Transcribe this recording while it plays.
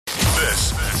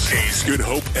This is Good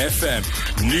Hope FM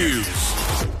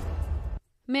News.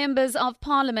 Members of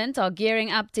Parliament are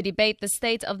gearing up to debate the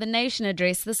State of the Nation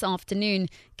address this afternoon.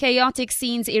 Chaotic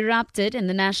scenes erupted in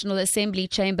the National Assembly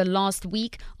chamber last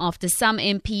week after some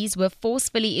MPs were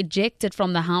forcefully ejected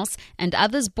from the House and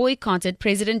others boycotted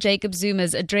President Jacob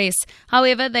Zuma's address.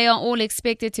 However, they are all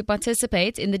expected to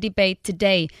participate in the debate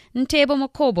today. Ntebo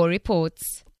Mokobo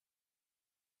reports.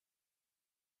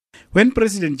 When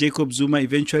President Jacob Zuma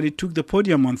eventually took the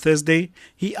podium on Thursday,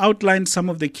 he outlined some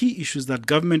of the key issues that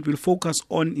government will focus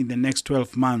on in the next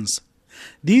 12 months.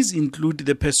 These include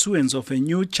the pursuance of a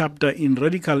new chapter in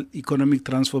radical economic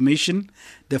transformation,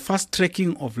 the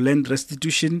fast-tracking of land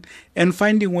restitution, and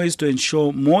finding ways to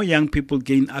ensure more young people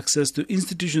gain access to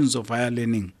institutions of higher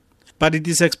learning. But it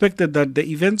is expected that the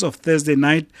events of Thursday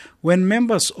night, when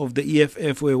members of the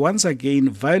EFF were once again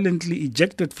violently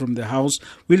ejected from the House,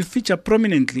 will feature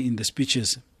prominently in the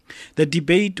speeches. The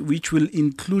debate, which will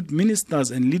include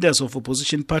ministers and leaders of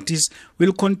opposition parties,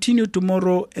 will continue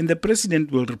tomorrow and the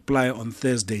President will reply on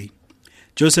Thursday.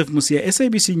 Joseph Musia,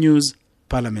 SABC News,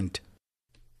 Parliament.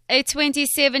 A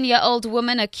 27-year-old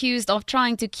woman accused of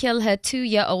trying to kill her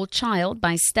 2-year-old child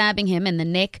by stabbing him in the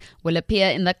neck will appear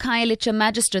in the Khayelitsha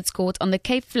Magistrates Court on the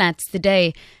Cape Flats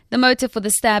today. The motive for the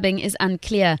stabbing is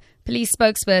unclear. Police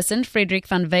spokesperson Frederick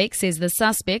van Wyk says the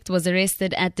suspect was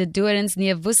arrested at the Dorens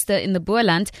near Worcester in the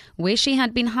Boland, where she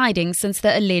had been hiding since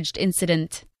the alleged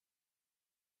incident.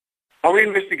 Our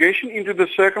investigation into the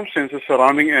circumstances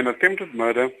surrounding an attempted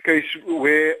murder case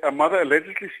where a mother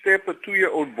allegedly stabbed a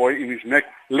 2-year-old boy in his neck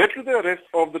led to the arrest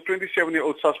of the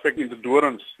 27-year-old suspect in the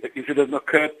Dorens. The incident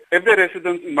occurred at the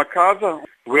residence in Makaza,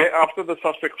 where after the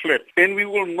suspect fled. And we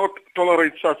will not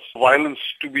tolerate such violence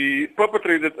to be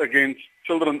perpetrated against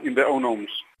children in their own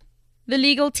homes. The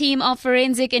legal team of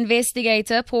forensic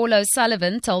investigator Paul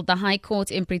O'Sullivan told the High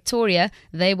Court in Pretoria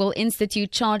they will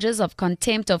institute charges of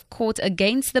contempt of court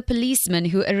against the policeman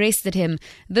who arrested him.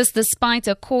 This despite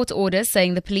a court order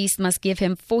saying the police must give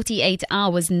him 48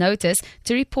 hours notice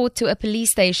to report to a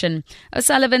police station.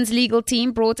 O'Sullivan's legal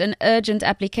team brought an urgent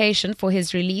application for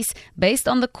his release based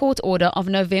on the court order of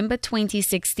November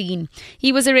 2016.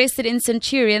 He was arrested in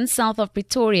Centurion, south of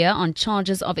Pretoria, on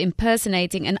charges of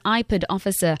impersonating an IPID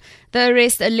officer. The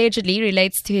arrest allegedly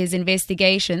relates to his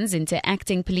investigations into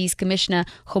Acting Police Commissioner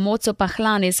Khomotso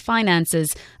Paglane's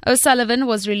finances. O'Sullivan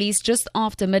was released just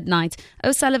after midnight.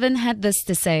 O'Sullivan had this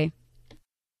to say.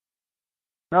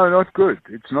 No, not good.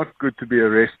 It's not good to be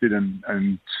arrested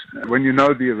and when you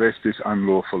know the arrest is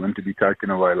unlawful and to be taken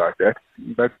away like that.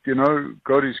 But,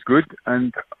 God is good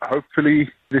and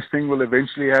hopefully this thing will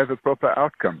eventually have a proper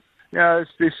outcome. Yeah,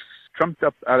 it's this trumped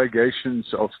up allegations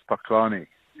of Paglane.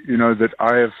 That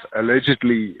I have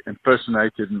allegedly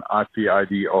impersonated an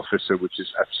IPID officer, which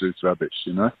is absolute rubbish,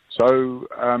 So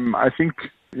I think,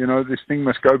 this thing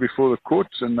must go before the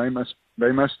courts and they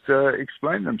must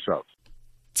explain themselves.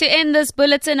 To end this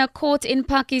bulletin, a court in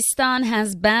Pakistan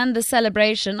has banned the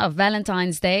celebration of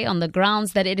Valentine's Day on the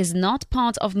grounds that it is not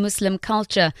part of Muslim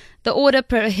culture. The order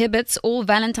prohibits all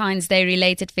Valentine's Day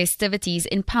related festivities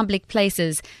in public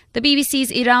places. The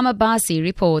BBC's Iram Abbasi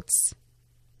reports.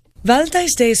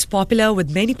 Valentine's Day is popular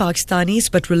with many Pakistanis,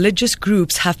 but religious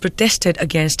groups have protested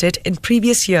against it in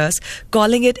previous years,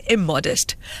 calling it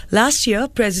immodest. Last year,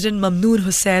 President Mamnoon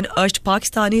Hussain urged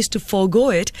Pakistanis to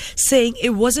forego it, saying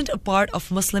it wasn't a part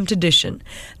of Muslim tradition.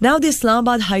 Now the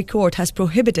Islamabad High Court has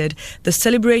prohibited the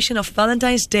celebration of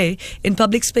Valentine's Day in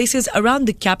public spaces around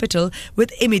the capital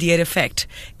with immediate effect.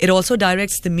 It also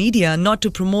directs the media not to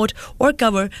promote or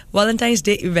cover Valentine's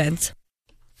Day events.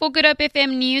 For Good Hope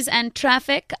FM News and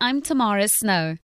Traffic, I'm Tamara Snow.